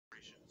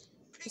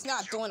He's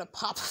not doing a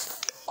pop.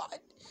 What?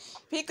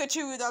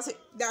 Pikachu doesn't.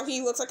 Now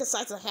he looks like a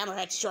size of a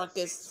hammerhead shark.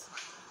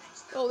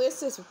 Oh,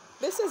 this is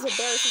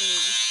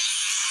embarrassing.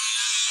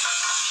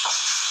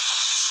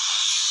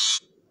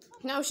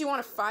 Now she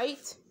want to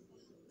fight?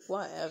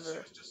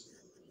 Whatever.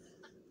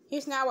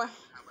 He's now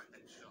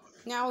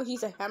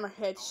he's a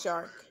hammerhead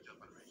shark.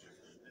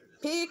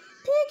 Pig.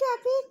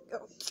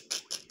 Oh.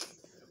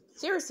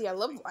 Seriously, I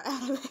love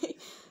anime.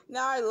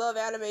 Now I love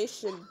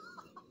animation.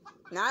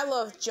 Now I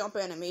love jump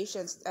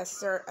animations as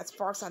far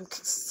as I'm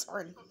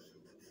concerned.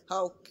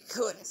 Oh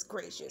goodness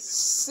gracious!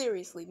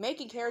 Seriously,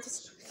 making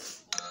characters.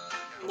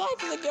 Like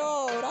the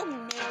gold,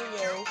 I'm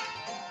Mario.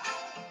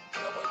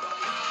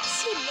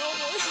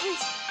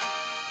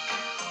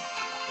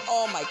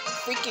 Oh my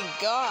freaking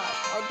god!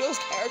 Are those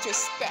characters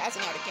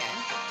spazzing out again?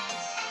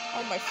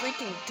 Oh my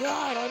freaking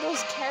god! Are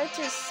those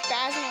characters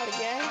spazzing out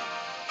again?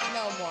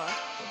 No more.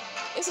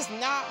 This is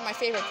not my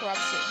favorite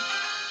corruption.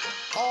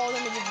 All of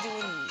them are just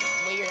doing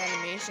weird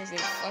animations. They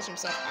flush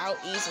himself out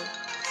easily.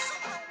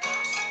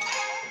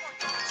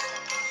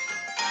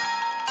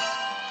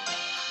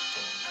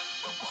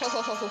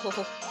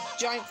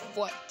 Giant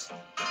foot.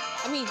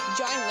 I mean,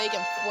 giant leg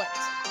and foot.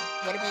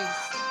 Whatever you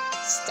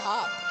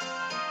stop.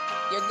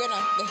 The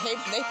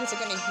neighbors are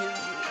gonna hear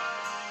you.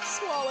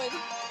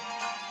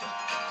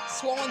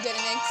 Swollen than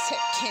an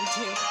insect can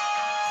do.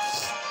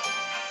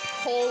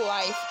 Whole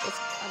life is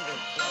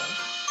underdone.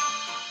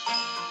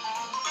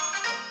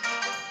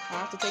 I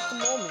have to take a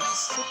moment to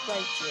sit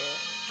right here.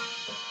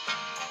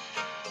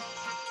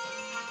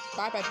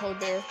 Bye bye, polar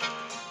bear.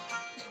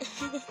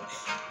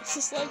 It's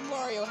just like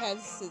Mario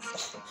has his.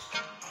 This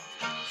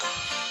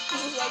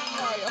is like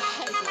Mario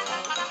has his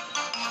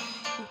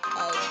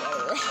own.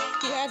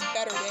 He has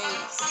better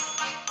days.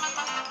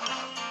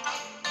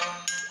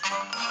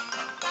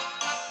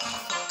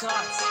 For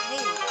God's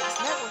sake, this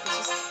network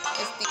is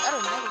just, the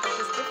other network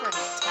is different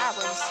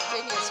tablets,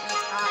 taking its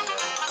sweet time.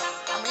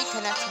 I'm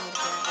reconnecting it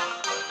again.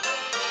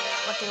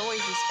 Like it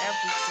always is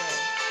every day.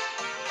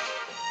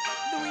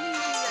 Luigi,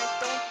 I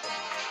don't.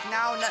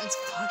 Now nothing's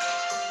fun.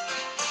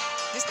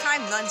 This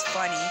time none's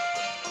funny.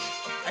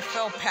 I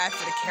felt bad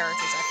for the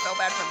characters. I felt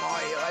bad for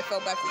Mario. I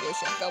felt bad for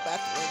Yoshi. I felt bad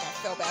for Link. I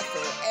felt bad for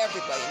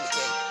everybody in the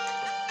game.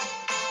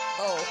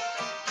 Oh,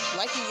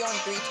 like you yawned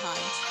 3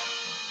 times.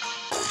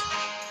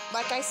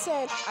 Like I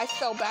said, I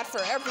felt bad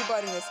for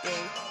everybody in this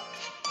game.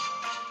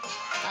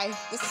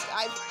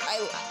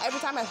 Every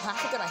time I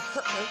laughed at them, I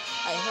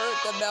hurt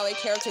the melee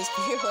characters'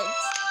 feelings.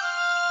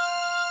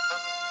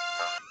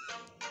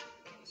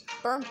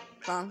 Burn.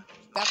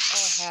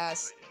 That's all it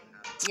has.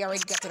 We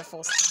already got to the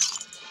full stop.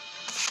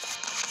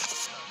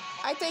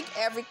 I think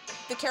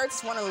the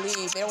characters want to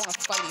leave. They don't want to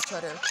fight each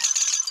other.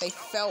 They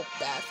felt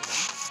bad for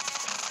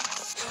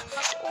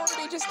them, or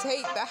they just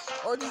hate that,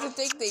 or they just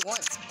think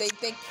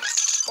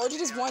or they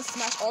just want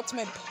Smash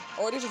Ultimate,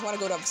 or they just want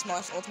to go to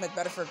Smash Ultimate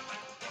better for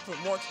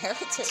more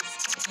characters.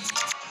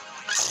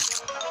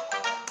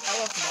 I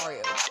love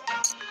Mario.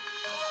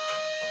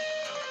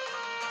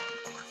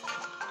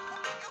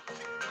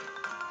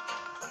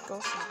 Go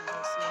see.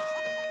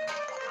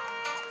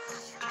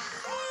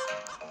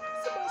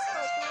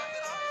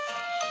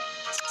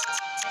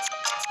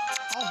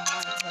 Oh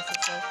my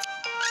goodness.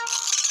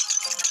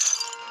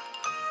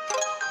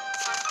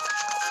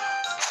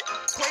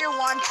 Player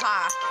 1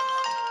 Pa.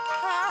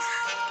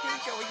 Here we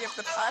go, we give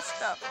the Pa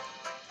stuff.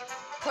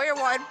 Player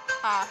 1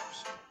 Pa.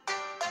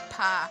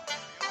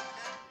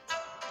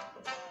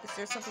 Is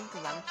there something to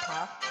learn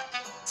Pa?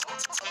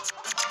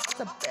 It's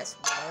the best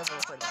one I ever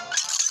heard of.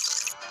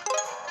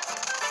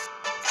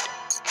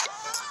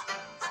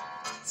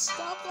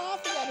 Stop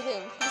laughing at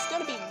him. He's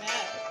gonna be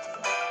mad.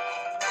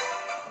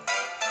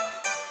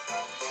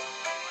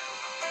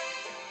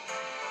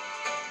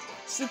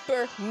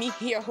 Super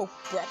Mihiro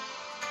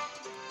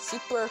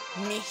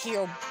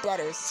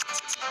Brothers.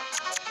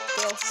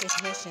 Fails his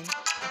mission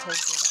until he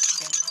goes back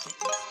again.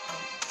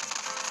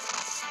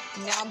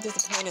 Now I'm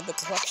disappointed in the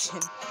corruption.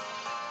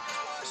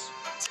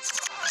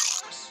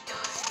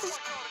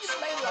 He's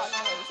made a lot of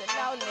noise, and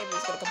now the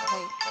neighbor's gonna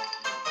complain.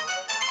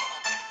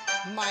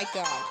 My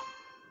God.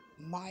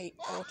 My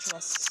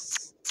ultras.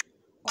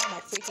 Oh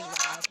my freaking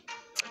God.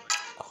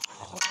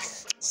 Oh,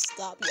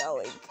 stop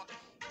yelling.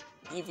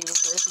 Even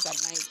before this is at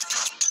night.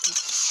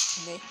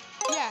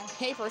 Yeah,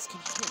 neighbors can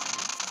hear me.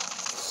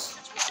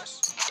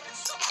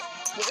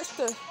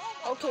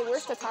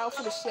 Where's the tile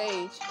for the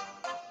stage?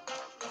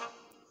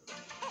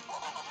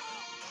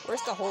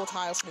 Where's the whole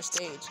tile for the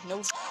stage?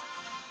 No.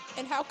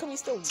 And how come he's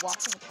still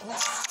walking with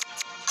glass?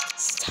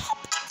 Stop!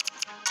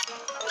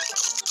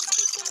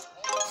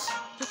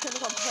 They're gonna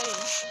complain.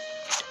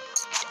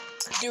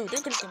 Dude,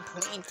 they're gonna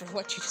complain for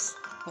what you just,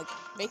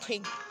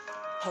 making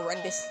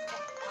horrendous.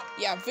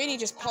 Yeah, Vinny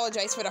just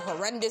apologized for the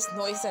horrendous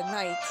noise at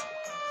night.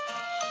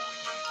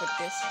 For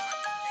this.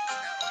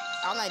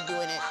 I'm not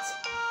doing it.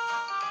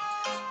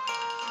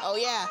 Oh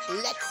yeah,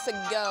 let's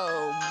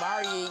go,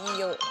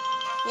 Mario.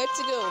 Let's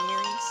go,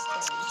 Mary.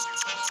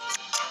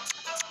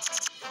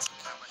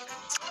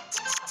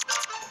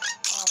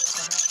 Oh, what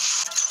the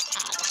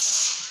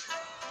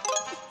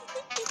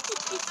hell?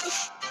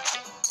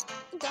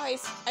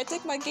 guys, I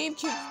think my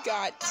GameCube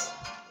got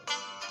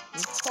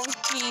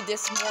funky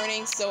this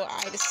morning, so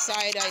I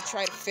decided I'd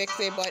try to fix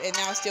it, but it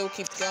now still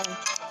keeps going.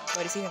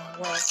 But it's even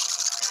worse.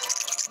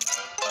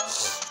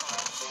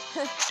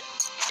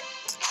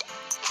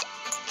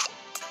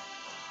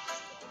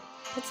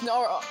 It's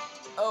normal.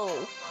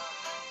 Oh,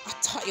 I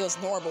thought it was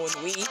normal in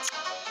Wii.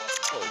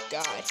 Oh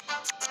god.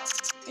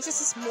 It's just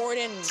this more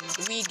than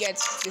Wii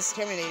gets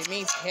discriminated. It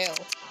means hell.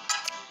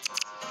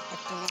 I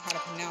don't know how to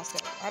pronounce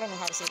that. I don't know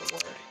how to say the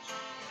word.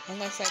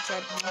 Unless I try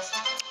to pronounce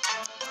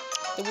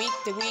it.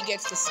 The Wii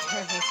gets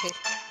discriminated.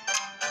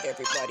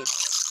 Everybody.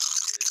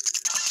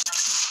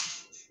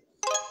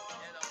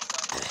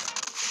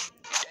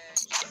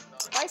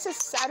 Why is it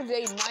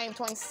Saturday,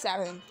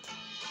 9/27?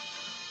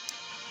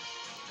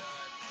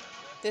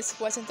 This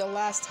wasn't the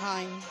last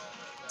time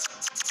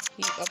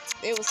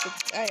it was the,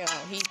 I don't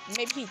know,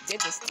 maybe he did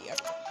this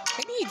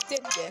maybe he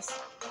did this.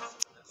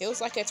 It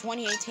was like a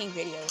 2018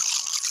 video.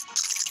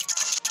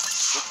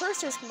 The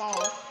cursor's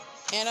small,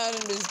 and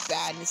it is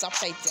bad, and it's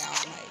upside down.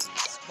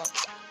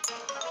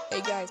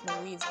 Hey guys, my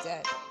Wii is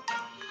dead.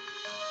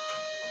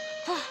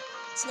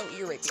 It's no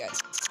ear rape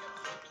yet.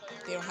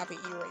 They don't have an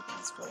ear rape in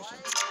this version.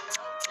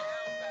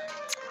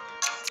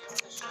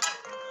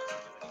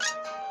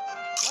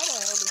 Why the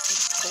hell is he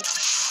so...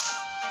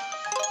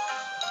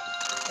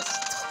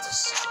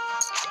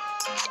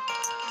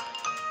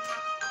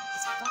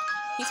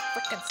 He's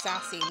freaking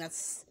sassy, and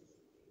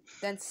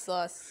that's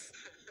sus.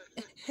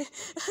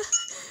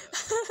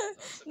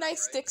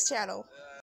 Nice Sticks channel.